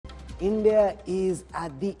India is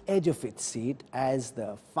at the edge of its seat as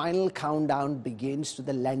the final countdown begins to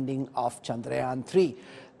the landing of Chandrayaan 3.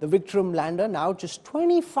 The Vikram lander now just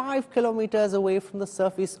 25 kilometers away from the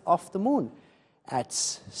surface of the moon. At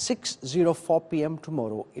 6:04 p.m.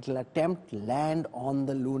 tomorrow, it will attempt land on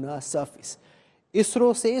the lunar surface.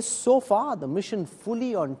 Isro says so far the mission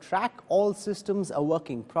fully on track, all systems are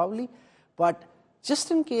working properly, but just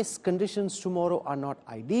in case conditions tomorrow are not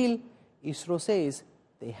ideal, Isro says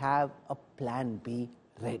they have a plan B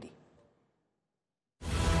ready.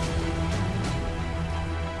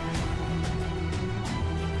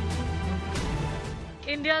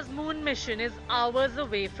 India's moon mission is hours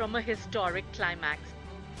away from a historic climax.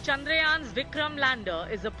 Chandrayaan's Vikram lander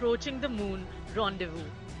is approaching the moon rendezvous.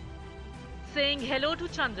 Saying hello to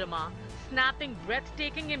Chandrama, snapping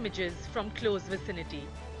breathtaking images from close vicinity,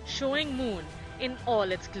 showing moon in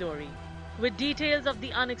all its glory, with details of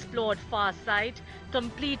the unexplored far side,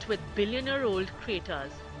 complete with billion-year-old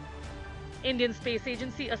craters. Indian Space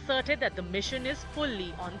Agency asserted that the mission is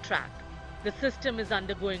fully on track. The system is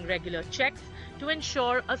undergoing regular checks to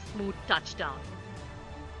ensure a smooth touchdown.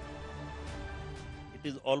 It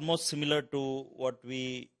is almost similar to what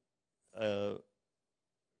we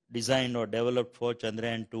designed or developed for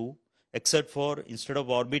Chandrayaan 2, except for instead of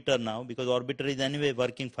orbiter now, because orbiter is anyway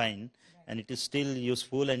working fine, and it is still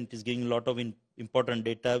useful and it is giving a lot of important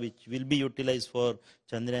data which will be utilized for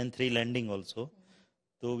Chandrayaan 3 landing also.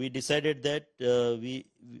 So we decided that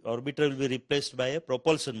orbiter will be replaced by a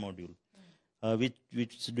propulsion module,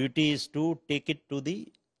 which duty is to take it to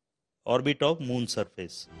the orbit of moon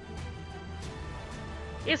surface.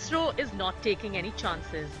 Isro is not taking any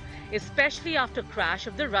chances, especially after crash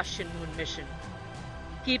of the Russian moon mission.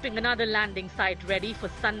 Keeping another landing site ready for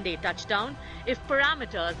Sunday touchdown if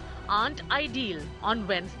parameters aren't ideal on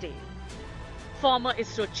Wednesday. Former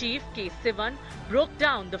Isro chief K. Sivan broke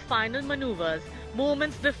down the final maneuvers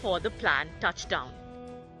moments before the planned touchdown.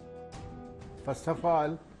 First of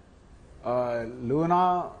all,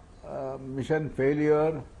 Luna mission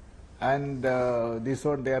failure and this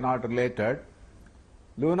one, they are not related.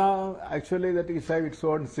 Luna actually that is have its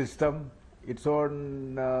own system, its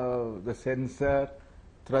own the sensor,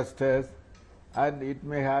 thrusters, and it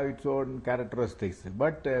may have its own characteristics.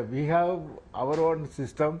 But we have our own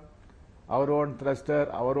system, our own thruster,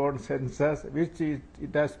 our own sensors, which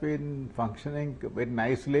it has been functioning very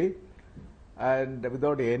nicely and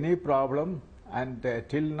without any problem. And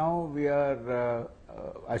till now we are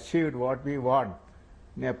achieved what we want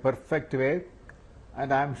in a perfect way.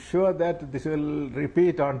 And I am sure that this will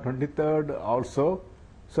repeat on 23rd also.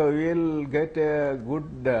 So we will get a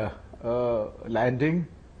good landing,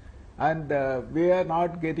 and we are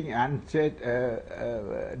not getting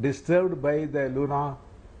disturbed by the Luna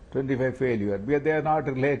 25 failure. They are not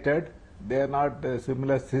related, they are not a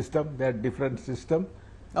similar system, they are different system.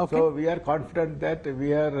 Okay. So we are confident that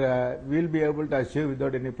we will be able to achieve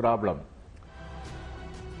without any problem.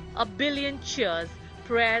 A billion cheers,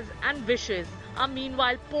 prayers and wishes are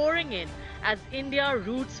meanwhile pouring in as India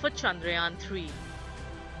roots for Chandrayaan 3.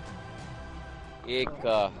 एक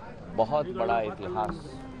बहुत बड़ा इतिहास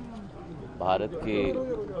भारत के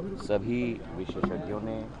सभी विशेषज्ञों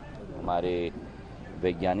ने, हमारे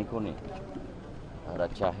वैज्ञानिकों ने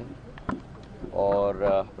रचा है और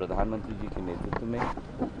प्रधानमंत्री जी के नेतृत्व में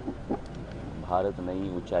भारत नई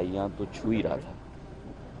ऊंचाइयां तो छू ही रहा था।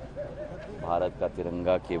 भारत का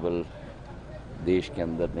तिरंगा केवल देश के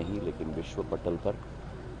अंदर नहीं लेकिन विश्व पटल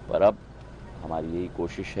पर अब हमारी यही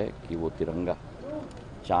कोशिश है कि वो तिरंगा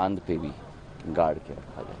चांद पे भी गाड़ के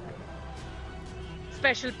रखा जाए।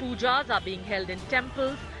 Special pujas are being held in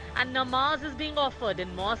temples and namaz is being offered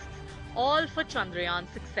in mosques, all for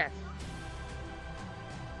Chandrayaan's success.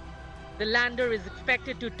 The lander is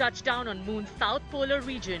expected to touch down on Moon's south polar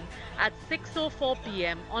region at 6:04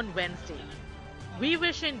 p.m. on Wednesday. We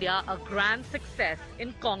wish India a grand success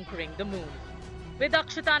in conquering the moon. With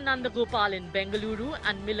Akshita Nandagopal in Bengaluru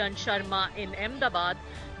and Milan Sharma in Ahmedabad,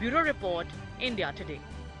 Bureau Report, India Today.